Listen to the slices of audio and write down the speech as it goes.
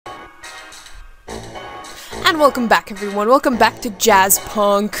And welcome back, everyone. Welcome back to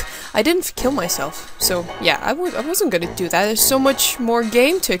Jazzpunk. I didn't kill myself, so yeah, I wasn't gonna do that. There's so much more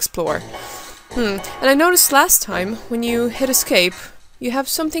game to explore. And I noticed last time, when you hit escape, you have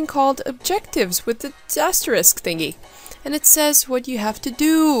something called objectives with the asterisk thingy. And it says what you have to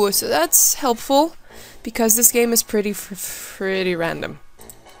do, so that's helpful, because this game is pretty random.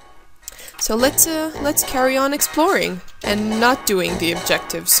 So let's carry on exploring, and not doing the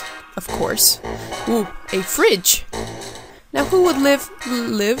objectives, of course. Ooh, a fridge! Now who would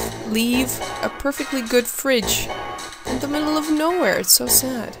leave a perfectly good fridge in the middle of nowhere? It's so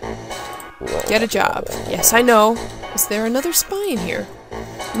sad. Get a job. Yes, I know. Is there another spy in here?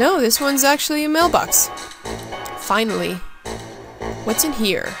 No, this one's actually a mailbox. Finally. What's in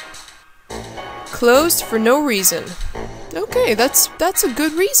here? Closed for no reason. Okay, that's a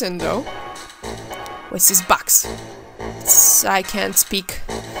good reason, though. What's this box? I can't speak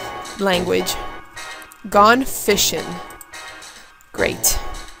language. Gone fishing. Great.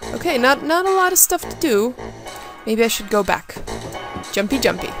 Okay, not a lot of stuff to do. Maybe I should go back. Jumpy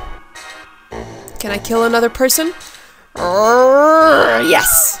jumpy. Can I kill another person?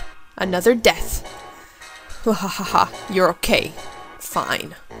 Yes! Another death. Ha ha ha. You're okay.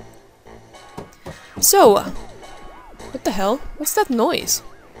 Fine. So, what the hell? What's that noise?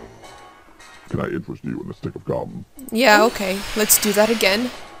 Can I interest you in a stick of gum? Yeah, okay. Let's do that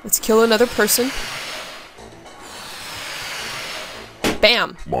again. Let's kill another person.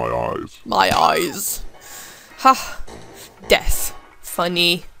 Bam! My eyes. My eyes. Ha! Death.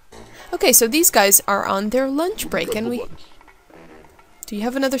 Funny. Okay, so these guys are on their lunch break, and we... Do you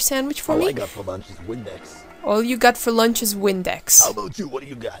have another sandwich for me? All I got for lunch is Windex. All you got for lunch is Windex. How about you? What do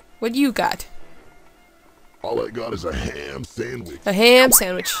you got? What do you got? All I got is a ham sandwich. A ham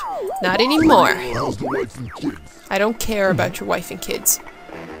sandwich. Not anymore. How's the wife and kids? I don't care about your wife and kids.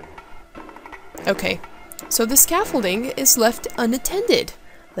 Okay. So the scaffolding is left unattended.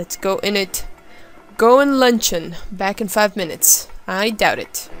 Let's go in it. Go and luncheon. Back in 5 minutes. I doubt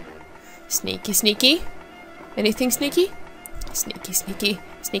it. Sneaky, sneaky. Anything sneaky? Sneaky, sneaky.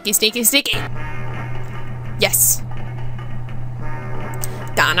 Sneaky, sneaky, sneaky. Yes.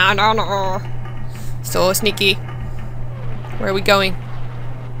 Da-na-na-na. So sneaky. Where are we going?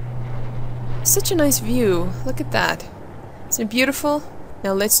 Such a nice view. Look at that. Isn't it beautiful?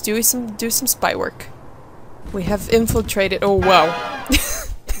 Now let's do some spy work. We have infiltrated. Oh wow.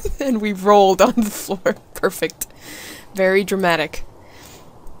 And we rolled on the floor. Perfect. Very dramatic.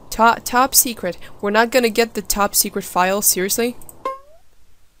 Top secret. We're not gonna get the top secret file, seriously?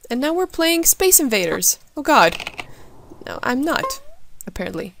 And now we're playing Space Invaders. Oh god. No, I'm not.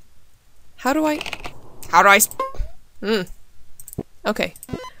 Apparently. How do I... Okay.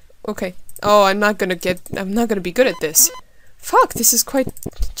 Okay. Oh, I'm not gonna be good at this. Fuck, this is quite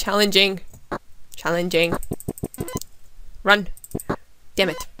challenging. Challenging. Run. Damn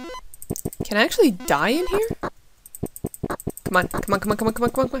it. Can I actually die in here? Come on, come on, come on, come on, come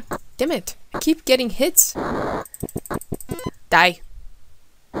on, come on, come on. Damn it. I keep getting hits. Die. Die,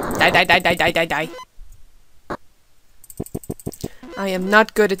 die, die, die, die, die, die. I am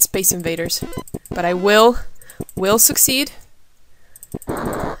not good at Space Invaders, but I will succeed.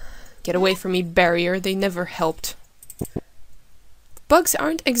 Get away from me, barrier. They never helped. Bugs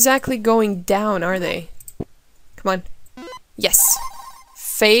aren't exactly going down, are they? Come on. Yes.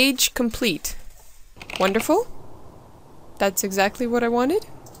 Phage complete. Wonderful. That's exactly what I wanted.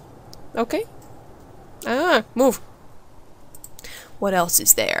 Okay. Ah, move. What else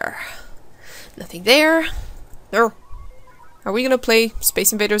is there? Nothing there. There. Are we gonna play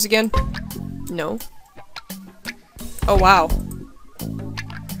Space Invaders again? No. Oh wow.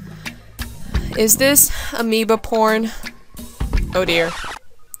 Is this amoeba porn? Oh dear.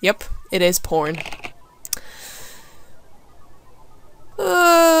 Yep, it is porn.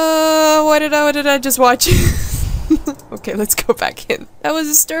 What did I just watch? Okay, let's go back in. That was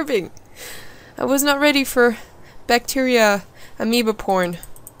disturbing. I was not ready for bacteria amoeba porn.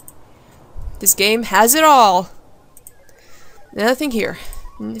 This game has it all. Nothing here.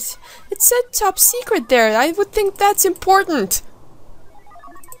 It said top secret there. I would think that's important.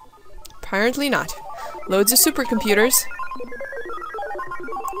 Apparently not. Loads of supercomputers.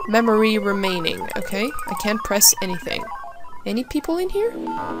 Memory remaining. Okay, I can't press anything. Any people in here?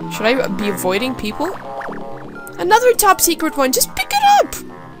 Should I be avoiding people? Another top secret one! Just pick it up!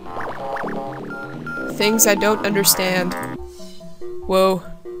 Things I don't understand. Whoa.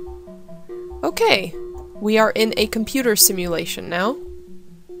 Okay. We are in a computer simulation now.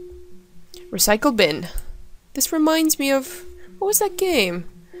 Recycle bin. This reminds me of... What was that game?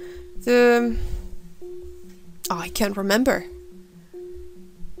 Oh, I can't remember.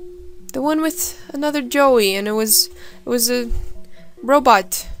 The one with another Joey, and it was a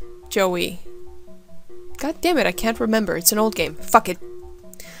robot Joey. God damn it, I can't remember. It's an old game. Fuck it.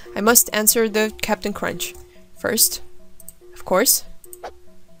 I must answer the Captain Crunch first. Of course.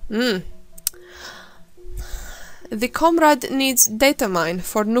 The comrade needs data mine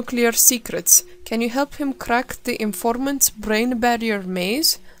for nuclear secrets. Can you help him crack the informant's brain barrier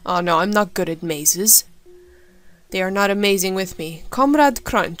maze? Oh no, I'm not good at mazes. They are not amazing with me. Comrade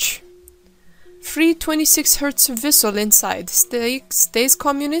Crunch. Free 26 Hz whistle inside. Stays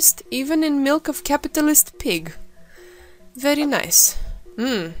communist, even in milk of capitalist pig. Very nice.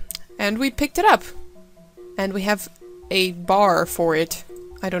 And we picked it up. And we have a bar for it.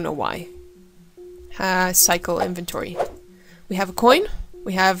 I don't know why. Cycle inventory. We have a coin.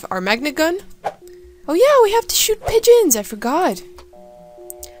 We have our magnet gun. Oh yeah, we have to shoot pigeons. I forgot.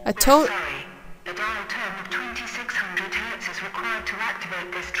 A tone. Sorry, a dial tone of 2600 Hz is required to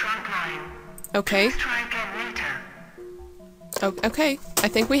activate this trunk line. Okay. Please try again later. Oh, okay. I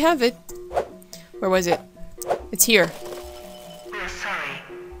think we have it. Where was it? It's here. We're sorry.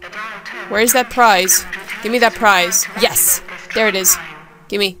 A dial tone. Where is that prize? Give me that prize. Yes. There it is.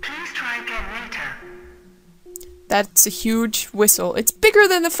 Gimme. Please try again later. That's a huge whistle. It's bigger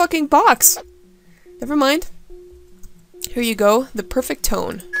than the fucking box. Never mind. Here you go. The perfect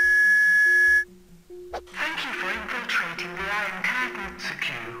tone. Thank you for infiltrating the Iron Curtain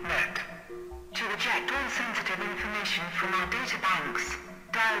Secure net. To reject all sensitive information from our data banks,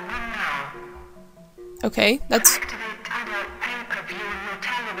 dial 1 now. Okay, that's Activate adult pay-per-view on your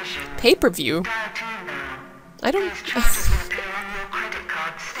television. pay-per-view. Dial 2 now. I don't... These charges will appear on your credit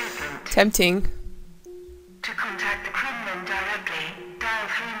card statement. Tempting. To contact the Kremlin directly, dial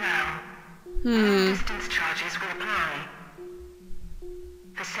 3 now. Distance charges will apply.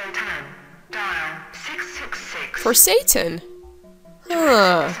 For Satan, dial 666. For Satan?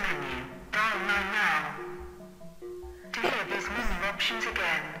 Huh. This menu, dial 9 now. To hear these menu options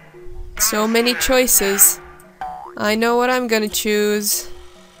again, dial So many 0 choices. I know what I'm gonna choose.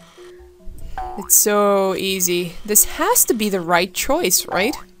 It's so easy. This has to be the right choice,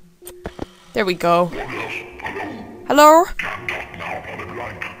 right? There we go. Hello?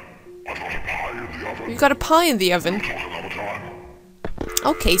 You got a pie in the oven.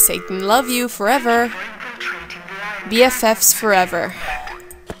 Okay, Satan. Love you forever. for infiltrating the Iron BFFs forever.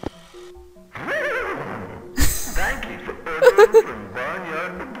 Thank you for ordering from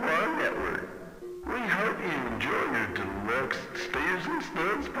Barnyard to Bar Network. We hope you enjoy your deluxe Spears and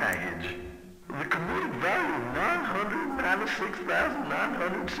Studs package. The committed value of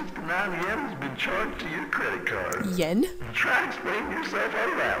 996,969 yen has been charged to your credit card. Yen? Try explaining yourself out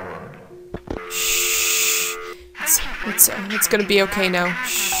of that one. Shh. It's gonna be okay now.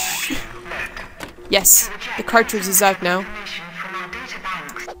 Shh. Yes, the cartridge is out now. information from our data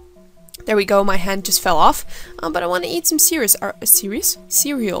banks. There we go, my hand just fell off. But I want to eat some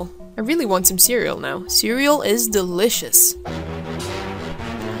cereal. I really want some cereal now. Cereal is delicious.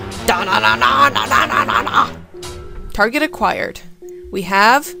 Target acquired. We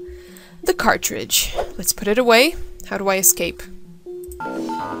have the cartridge. Let's put it away. How do I escape?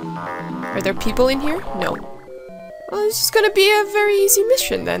 Are there people in here? No. Well, this is gonna be a very easy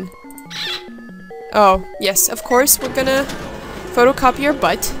mission then. Oh, yes, of course, we're gonna photocopy our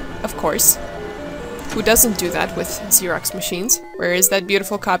butt. Of course. Who doesn't do that with Xerox machines? Where is that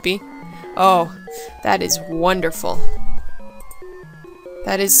beautiful copy? Oh, that is wonderful.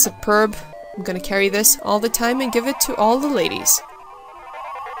 That is superb. I'm gonna carry this all the time and give it to all the ladies.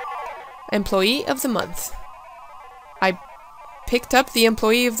 Employee of the month. I picked up the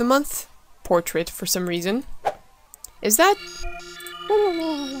Employee of the Month portrait for some reason. Is that...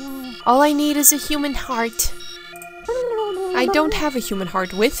 All I need is a human heart. I don't have a human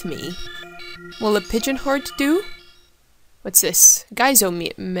heart with me. Will a pigeon heart do? What's this?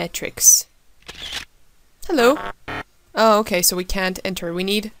 Geisometrics. Hello. Oh, okay, so we can't enter. We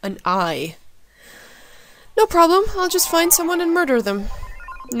need an eye. No problem. I'll just find someone and murder them.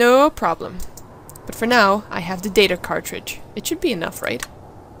 No problem. But for now, I have the data cartridge. It should be enough, right?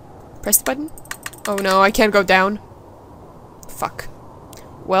 Press the button. Oh no, I can't go down. Fuck.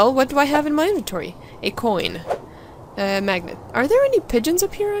 Well, what do I have in my inventory? A coin. A magnet. Are there any pigeons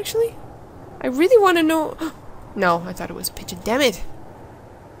up here, actually? I really want to know... No, I thought it was a pigeon. Damn it.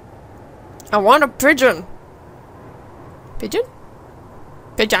 I want a pigeon. Pigeon?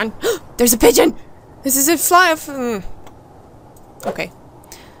 Pigeon. There's a pigeon! This is a fly of... Okay.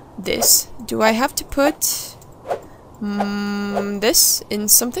 This. Do I have to put... this in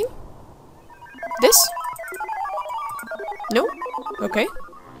something? This? No? Okay.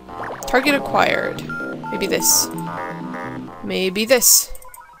 Target acquired. Maybe this. Maybe this.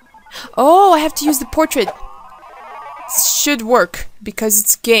 Oh, I have to use the portrait. Should work, because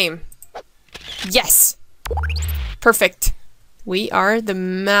it's game. Yes! Perfect. We are the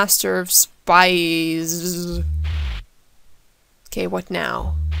master of spies. Okay, what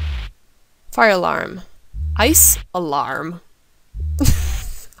now? Fire alarm. Ice alarm.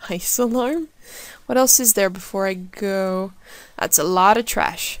 Ice alarm? What else is there before I go? That's a lot of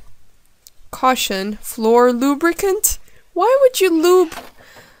trash. Caution, floor lubricant? Why would you lube?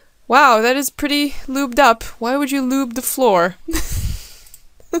 Wow, that is pretty lubed up. Why would you lube the floor?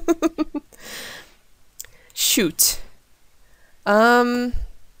 Shoot. I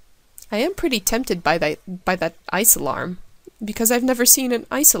am pretty tempted by that ice alarm because I've never seen an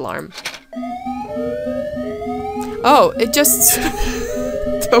ice alarm. Oh, it just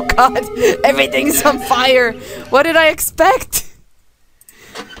oh god, everything's on fire. What did I expect?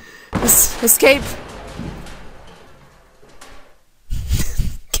 Escape.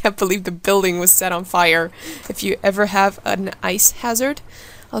 Can't believe the building was set on fire. If you ever have an ice hazard.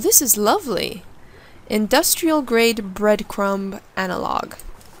 Oh, this is lovely. Industrial grade breadcrumb analog.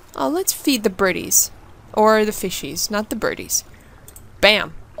 Oh, let's feed the birdies. Or the fishies, not the birdies.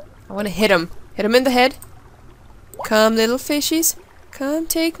 Bam! I want to hit him. Hit him in the head. Come, little fishies. Come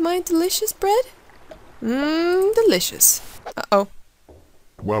take my delicious bread. Mmm, delicious. Uh-oh.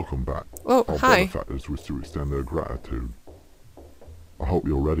 Welcome back. Oh, Our hi. benefactors wish to extend their gratitude. I hope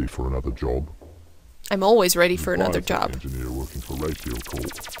you're ready for another job. I'm always ready for another Biotech job. Engineer working for Ratio Corp.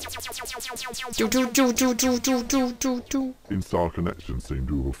 Do. Instar connections seem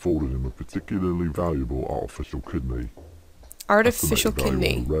to have afforded him a particularly valuable artificial kidney. Artificial Estimated value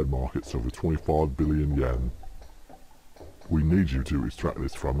kidney. on the red market's over 25 billion yen. We need you to extract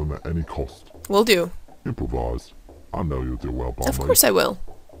this from him at any cost. Will do. Improvise. I know you'll do well by Of me. course I will.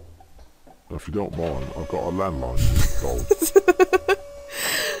 If you don't mind, I've got a landline to install.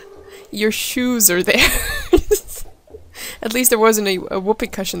 Your shoes are there. At least there wasn't a whoopee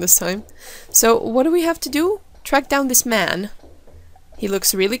cushion this time. So, what do we have to do? Track down this man. He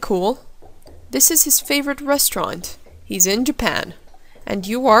looks really cool. This is his favorite restaurant. He's in Japan. And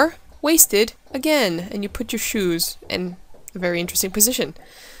you are wasted again. And you put your shoes in a very interesting position.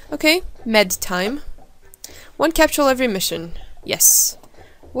 Okay, med time. 1 capsule every mission. Yes.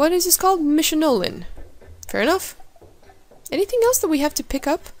 What is this called? Missionolin. Fair enough. Anything else that we have to pick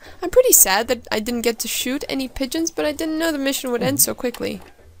up? I'm pretty sad that I didn't get to shoot any pigeons, but I didn't know the mission would end so quickly.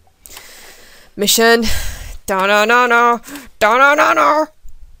 Mission. Da-na-na-na. Da-na-na-na.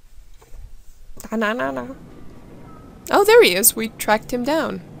 Da-na-na-na. Oh, there he is. We tracked him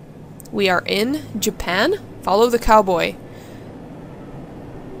down. We are in Japan. Follow the cowboy.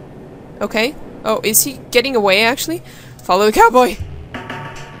 Okay. Oh, is he getting away, actually? Follow the cowboy.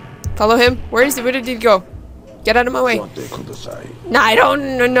 Follow him. Where is he? Where did he go? Get out of my way. No, I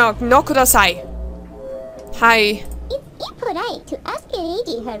don't. No kudasai. Hi. It's impolite to ask a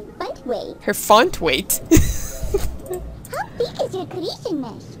lady her font weight. Her font weight? How big is your creation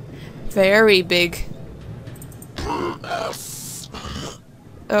mesh? Very big.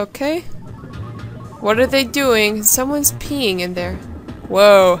 Okay. What are they doing? Someone's peeing in there.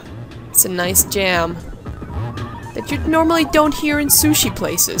 Whoa. It's a nice jam. That you normally don't hear in sushi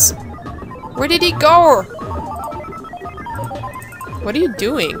places. Where did he go? What are you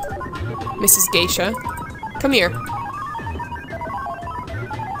doing, Mrs. Geisha? Come here.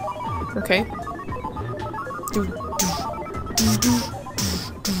 Okay.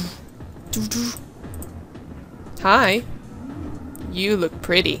 Hi. You look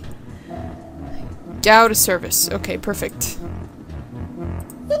pretty. Out of service. Okay, perfect.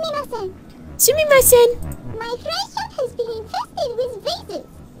 Sumimasen. Sumimasen! My trash shop has been infested with vases.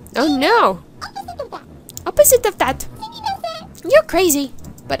 Oh no! Opposite of that. Opposite of that. Sumimasen. You're crazy.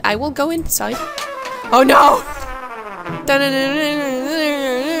 But I will go inside. Oh no!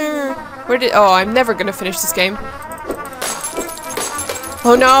 Where did... Oh, I'm never gonna finish this game.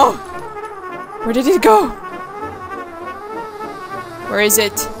 Oh no! Where did it go? Where is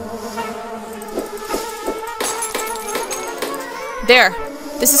it? There.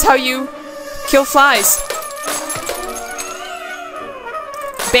 This is how you kill flies.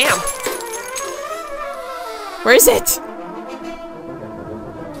 Bam! Where is it?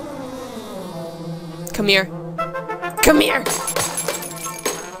 Come here. Come here!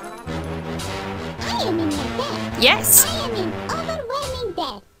 I am in my debt. Yes! I am in overwhelming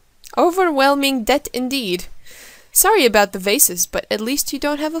debt. Overwhelming debt indeed. Sorry about the vases, but at least you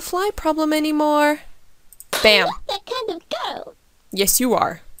don't have a fly problem anymore. Bam! That kind of girl. Yes, you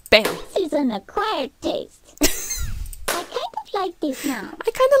are. Bam! This is an acquired taste. I kind of like this now.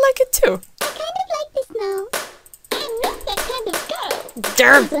 I kinda like it too. I kind of like this now. I'm not that kind of girl.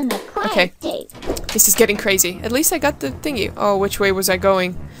 Damn. It's an acquired Okay. taste. This is getting crazy. At least I got the thingy. Oh, which way was I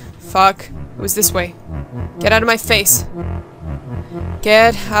going? Fuck. It was this way. Get out of my face.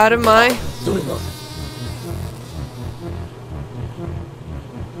 Get out of my...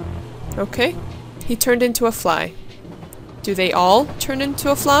 Okay. He turned into a fly. Do they all turn into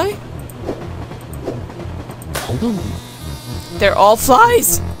a fly? They're all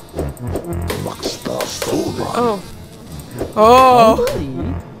flies! Oh. Oh!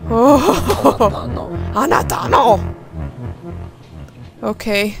 Oh! Anatano!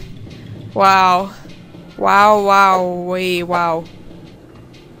 Okay. Wow. Wow, wow, wait, wow.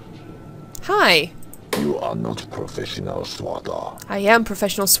 Hi. You are not professional swatter. I am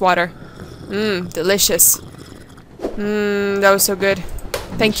professional swatter. Mmm, delicious. Mmm, that was so good.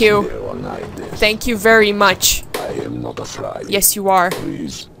 Thank you. Thank you very much. I am not a fly. Yes, you are.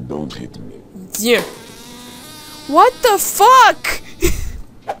 Please don't hit me. Yeah. What the fuck?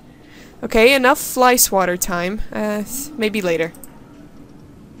 Okay, enough fly swatter time. Maybe later.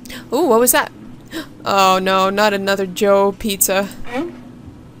 Ooh, what was that? Oh no, not another Joe pizza.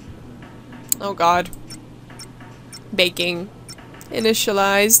 Oh god. Baking.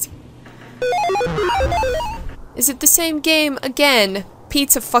 Initialized. Is it the same game again?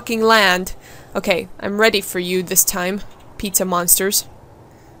 Pizza fucking land. Okay, I'm ready for you this time, pizza monsters.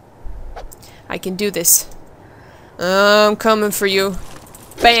 I can do this. I'm coming for you.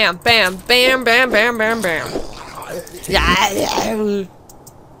 Bam, bam, bam, bam, bam, bam, bam.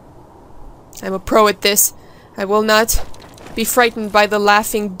 I'm a pro at this. I will not be frightened by the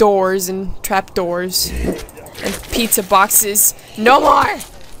laughing doors and trapdoors and pizza boxes. No more!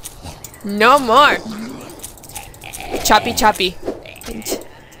 No more! Choppy, choppy.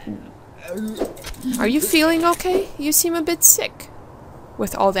 Are you feeling okay? You seem a bit sick.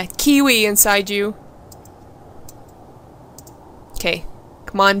 With all that kiwi inside you. Okay.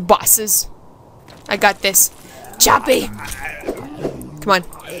 Come on, bosses. I got this. Choppy! Come on.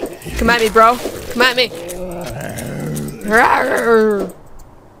 Come at me, bro. Come at me. Rawr.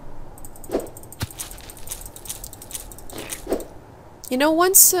 You know,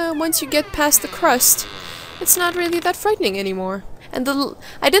 once you get past the crust, it's not really that frightening anymore. And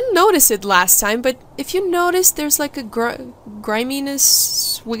I didn't notice it last time, but if you notice, there's like a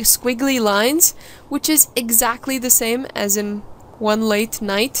griminess, squiggly lines, which is exactly the same as in One Late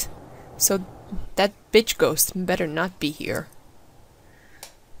Night. So that bitch ghost better not be here.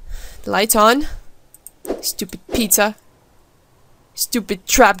 Lights on. Stupid pizza. Stupid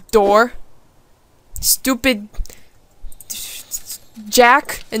trapdoor. Stupid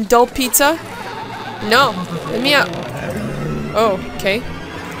Jack and dull pizza. No, let me out. Oh, okay.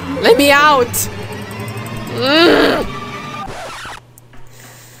 Let me out!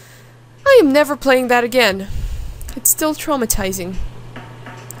 I am never playing that again. It's still traumatizing.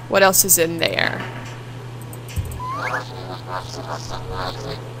 What else is in there?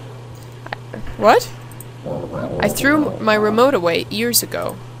 What? I threw my remote away years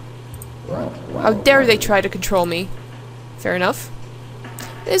ago. How dare they try to control me? Fair enough.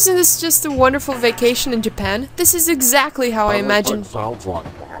 Isn't this just a wonderful vacation in Japan? This is exactly how I imagined.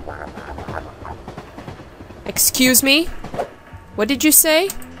 Excuse me? What did you say?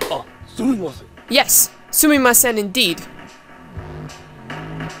 Yes, sumimasen indeed.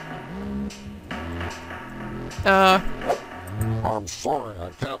 I'm sorry,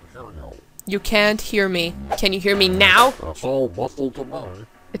 I can't hear you. You can't hear me. Can you hear me now? That's all muffled to me.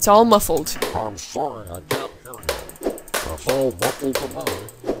 It's all muffled. I'm sorry, I can't hear you. That's all muffled to me.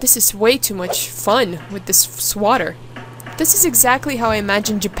 This is way too much fun with this swatter. This is exactly how I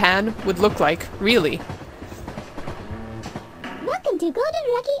imagined Japan would look like, really. Welcome to Golden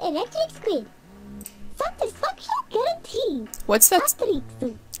Rocky Electric Squid. Satisfaction guaranteed. What's that? Asterix.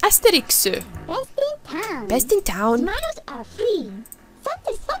 Asterix. Best in town. Best in town. Smiles are free.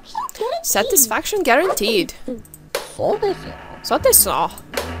 Satisfaction guaranteed. Satisfaction guaranteed. So they saw.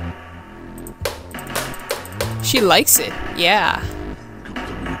 She likes it. Yeah.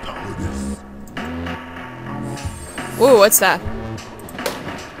 Ooh, what's that?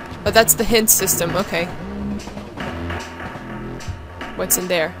 Oh, that's the hint system. Okay. What's in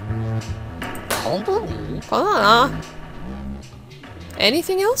there? Ah.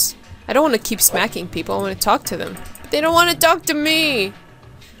 Anything else? I don't want to keep smacking people. I want to talk to them. But they don't want to talk to me.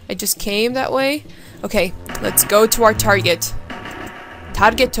 I just came that way. Okay, let's go to our target.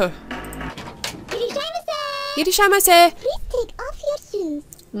 Target. Irishaimase. Please take off your shoes.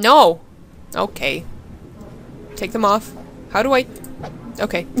 No. Okay. Take them off. How do I...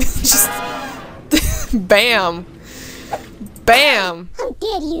 Okay. Just... Bam. Bam. How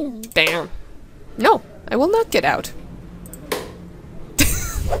dare you? Damn. No, I will not get out.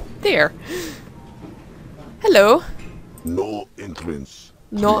 there. Hello. No entrance.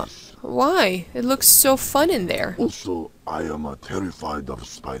 No. please. Why? It looks so fun in there. Also, I am terrified of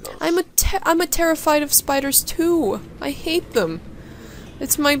spiders. I'm terrified of spiders too. I hate them.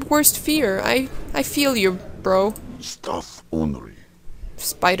 It's my worst fear. I feel you, bro. Stuff only.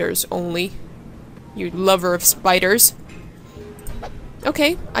 Spiders only. You lover of spiders.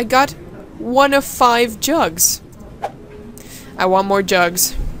 Okay, I got 1 of 5 jugs. I want more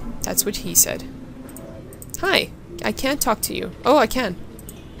jugs. That's what he said. Hi. I can't talk to you. Oh, I can.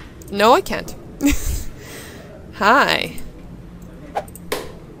 No, I can't. Hi.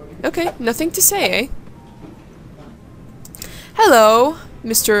 Okay, nothing to say, eh? Hello,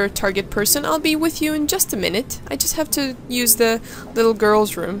 Mr. Target Person. I'll be with you in just a minute. I just have to use the little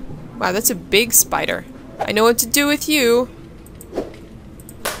girl's room. Wow, that's a big spider. I know what to do with you.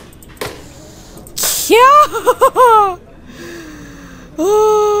 Yeah!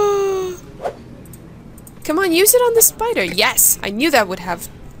 Come on, use it on the spider. Yes, I knew that would have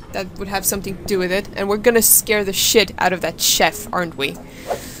something to do with it. And we're gonna scare the shit out of that chef, aren't we?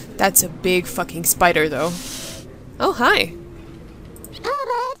 That's a big fucking spider, though. Oh, hi.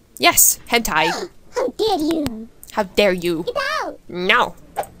 Albert! Yes, hentai. How dare you! How dare you? Get out! No.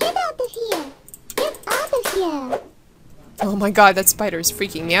 Get out of here! Get out of here! Oh my god, that spider is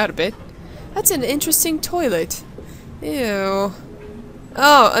freaking me out a bit. That's an interesting toilet. Ew.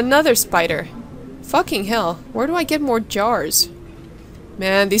 Oh, another spider. Fucking hell. Where do I get more jars?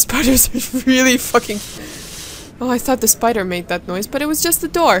 Man, these spiders are really fucking... Oh, I thought the spider made that noise, but it was just the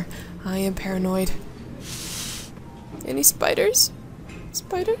door. I am paranoid. Any spiders?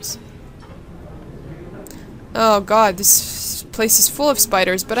 Spiders? Oh god, this place is full of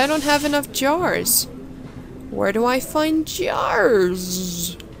spiders, but I don't have enough jars. Where do I find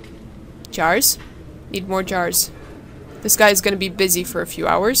jars? Jars? Need more jars. This guy is gonna be busy for a few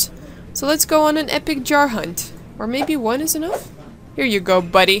hours. So let's go on an epic jar hunt. Or maybe one is enough? Here you go,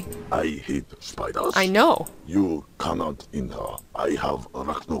 buddy. I hate spiders. I know. You cannot enter. I have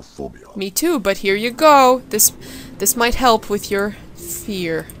arachnophobia. Me too, but here you go. This might help with your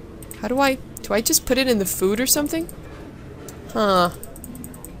fear. How do I just put it in the food or something? Huh.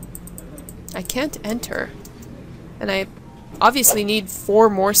 I can't enter. And I obviously need 4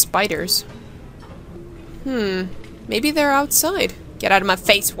 more spiders. Maybe they're outside. Get out of my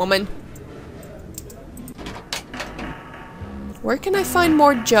face, woman. Where can I find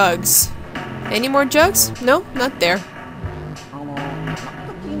more jugs? Any more jugs? No, not there.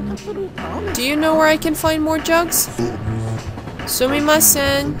 Do you know where I can find more jugs?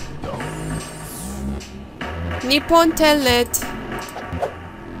 Sumimasen. Nippon telnet.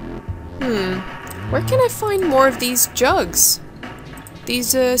 Where can I find more of these jugs?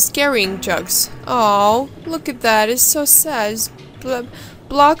 These, scaring jugs. Oh, look at that. It's so sad. It's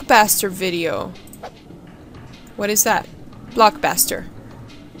Blockbuster video. What is that? Blockbuster.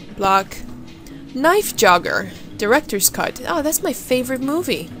 Knife Jogger. Director's Cut. Oh, that's my favorite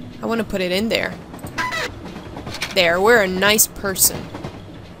movie. I want to put it in there. There, we're a nice person.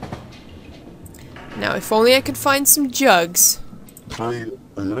 Now, if only I could find some jugs. Try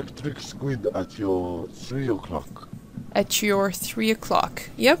electric squid at your 3 o'clock. At your 3 o'clock.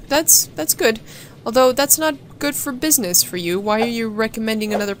 Yep, that's good. Although, that's not good for business for you. Why are you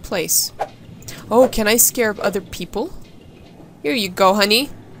recommending another place? Oh, can I scare other people? Here you go, honey.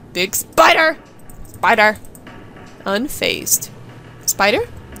 Big spider! Spider! Unfazed. Spider?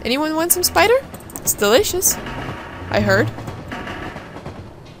 Anyone want some spider? It's delicious. I heard.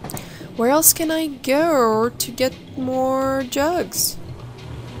 Where else can I go to get more jugs?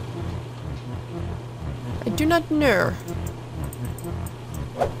 I do not know.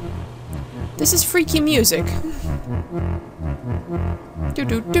 This is freaky music. Do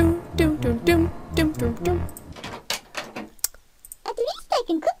do do do do do do do do. At least I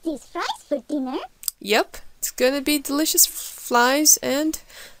can cook these fries for dinner. Yep, it's gonna be delicious flies and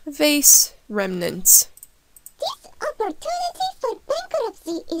vase remnants. This opportunity for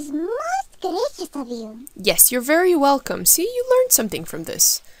bankruptcy is most gracious of you. Yes, you're very welcome. See, you learned something from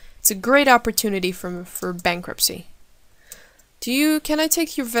this. It's a great opportunity for bankruptcy. Can I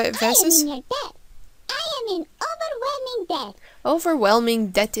take your vases? I am in your debt. I am in overwhelming debt. Overwhelming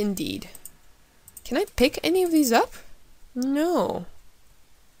debt indeed. Can I pick any of these up? No.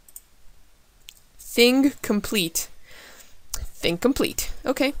 Thing complete. Thing complete.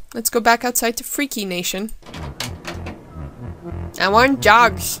 Okay, let's go back outside to Freaky Nation. I want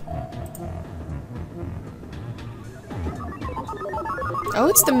jogs. Oh,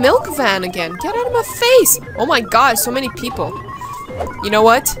 it's the milk van again. Get out of my face! Oh my god, so many people. You know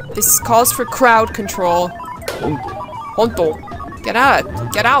what? This calls for crowd control. Honto. Get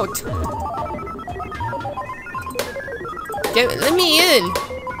out! Get out! Let me in!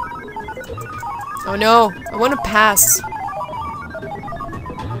 Oh no, I want to pass.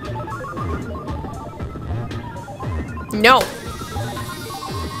 No!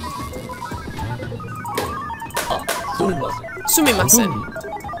 すみません。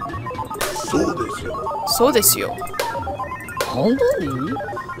そうですよ。そうですよ。本当に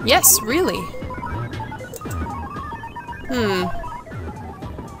Yes, really.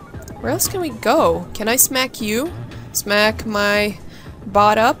 Where else can we go? Can I smack you? Smack my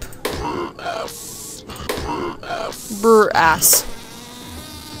bot up? Brr ass.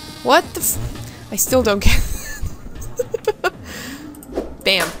 What the f- I still don't get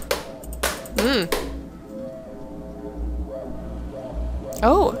Bam.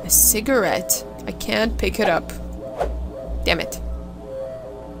 Oh, a cigarette. I can't pick it up. Damn it.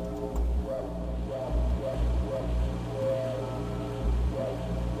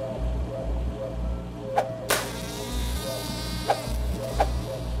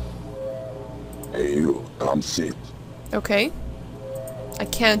 Hey, you, come sit. Okay. I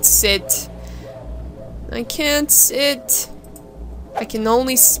can't sit. I can't sit. I can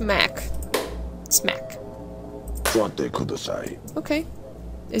only smack. Smack. 座ってください。 Okay.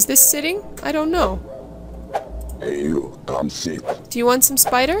 Is this sitting? I don't know. Hey, you, come sit. Do you want some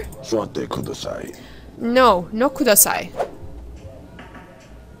spider? 座ってください。 No, no kudasai.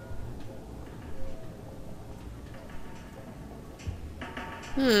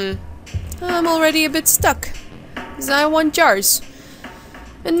 I'm already a bit stuck. 'Cause I want jars.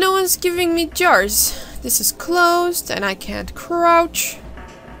 And no one's giving me jars. This is closed and I can't crouch.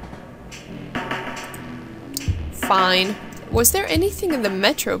 Fine. Was there anything in the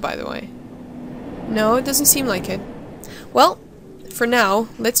metro, by the way? No, it doesn't seem like it. Well, for now,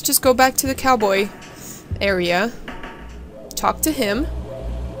 let's just go back to the cowboy area, talk to him,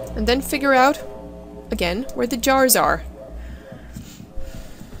 and then figure out, again, where the jars are.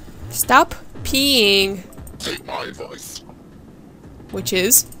 Stop peeing. Take my advice. Which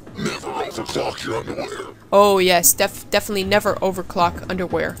is? Never overclock your underwear. Oh yes, definitely never overclock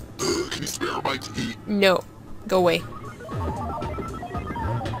underwear. Can you spare a bite to eat? No. Go away.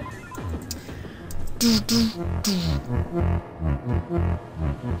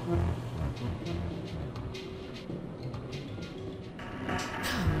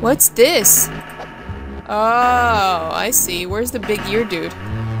 What's this? Oh, I see. Where's the big ear dude?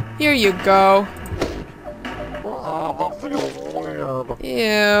 Here you go.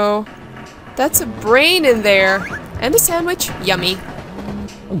 Ew. That's a brain in there. And a sandwich. Yummy.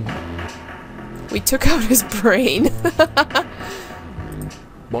 We took out his brain.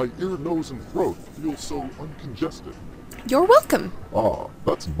 My ear, nose, and throat feel so uncongested. You're welcome. Ah,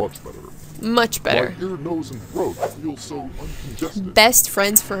 that's much better. Much better. My ear, nose, and throat feel so uncongested. Best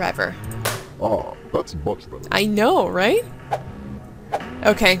friends forever. Ah, that's much better. I know, right?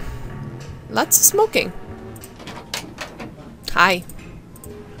 Okay. Lots of smoking. Hi.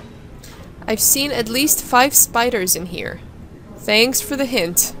 I've seen at least 5 spiders in here. Thanks for the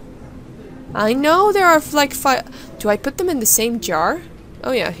hint. I know there are like 5. Do I put them in the same jar?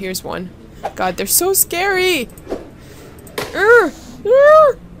 Oh yeah, here's one. God, they're so scary! Do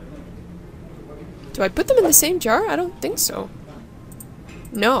I put them in the same jar? I don't think so.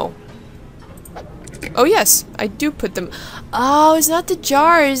 No. Oh yes, I do put them. Oh, it's not the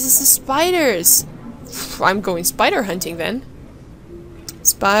jars, it's the spiders. I'm going spider hunting then.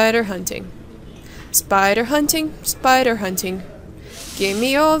 Spider hunting. Spider hunting, spider hunting. Give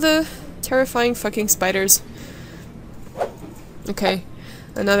me all the terrifying fucking spiders. Okay,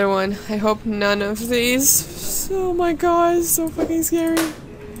 another one. I hope none of these. Oh my god, it's so fucking scary.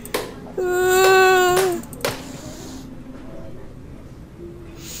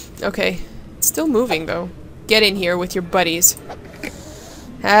 Okay, it's still moving though. Get in here with your buddies.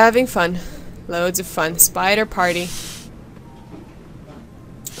 Having fun. Loads of fun. Spider party.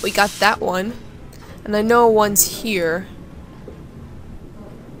 We got that one. And I know one's here.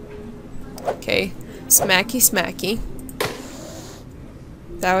 Okay. Smacky smacky.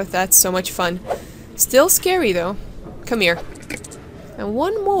 That's so much fun. Still scary though. Come here. And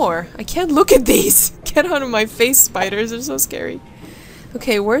one more. I can't look at these. Get out of my face, spiders. They're so scary.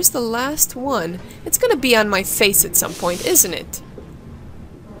 Okay, where's the last one? It's gonna be on my face at some point, isn't it?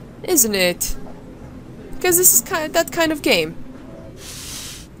 Isn't it? Because this is that kind of game.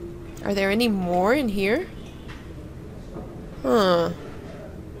 Are there any more in here? Huh.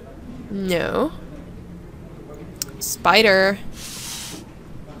 No. Spider.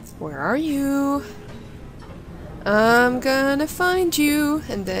 Where are you? I'm gonna find you,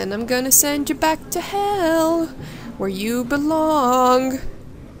 and then I'm gonna send you back to hell, where you belong.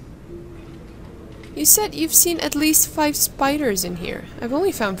 You said you've seen at least 5 spiders in here. I've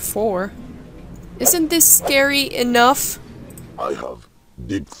only found 4. Isn't this scary enough? I have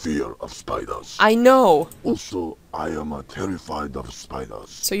deep fear of spiders. I know. Also, I am terrified of spiders.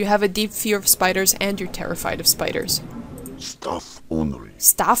 So you have a deep fear of spiders and you're terrified of spiders. Stuff only.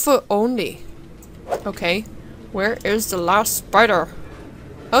 Stuff only. Okay. Where is the last spider?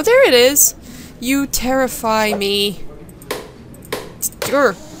 Oh, there it is. You terrify me.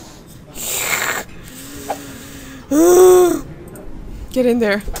 Get in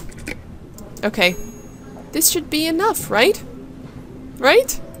there. Okay. This should be enough, right?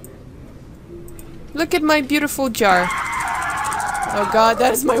 Right? Look at my beautiful jar. Oh god,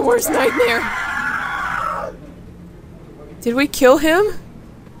 that is my worst nightmare. Did we kill him?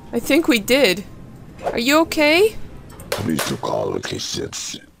 I think we did. Are you okay? Please call the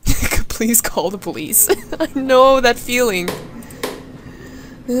police. Please call the police. I know that feeling.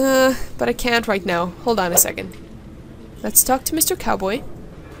 But I can't right now. Hold on a second. Let's talk to Mr. Cowboy.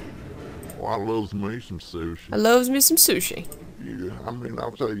 Oh, I loves me some sushi. I loves me some sushi. Yeah, I mean,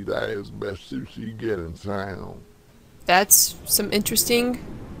 I'll tell you that is the best sushi you get in town. That's some interesting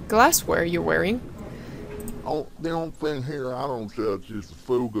glassware you're wearing. Oh, the only thing here I don't touch is the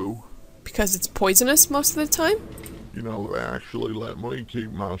fugu. Because it's poisonous most of the time? You know, they actually let me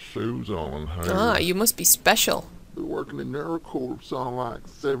keep my shoes on here. Ah, you must be special. Been working in NeuroCorps on like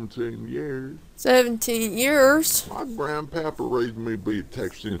 17 years. 17 years? My grandpapa raised me to be a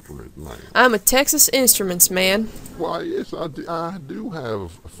Texas Instruments man. I'm a Texas Instruments man. Why, yes, I do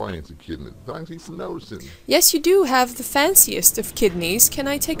have a fancy kidney. Thank you for noticing. Yes, you do have the fanciest of kidneys. Can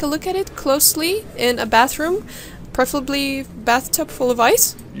I take a look at it closely in a bathroom? Preferably bathtub full of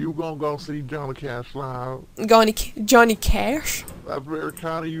ice? You gonna go see Johnny Cash live? Johnny Cash? That's very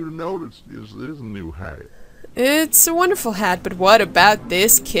kind of you to notice. This is a new hat. It's a wonderful hat, but what about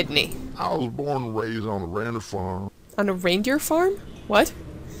this kidney? I was born and raised on a reindeer farm. On a reindeer farm? What?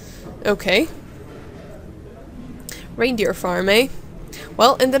 Okay. Reindeer farm, eh?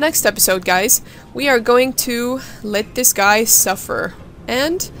 Well, in the next episode, guys, we are going to let this guy suffer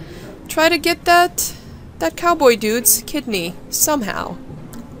and try to get that cowboy dude's kidney somehow.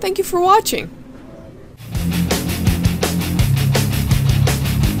 Thank you for watching.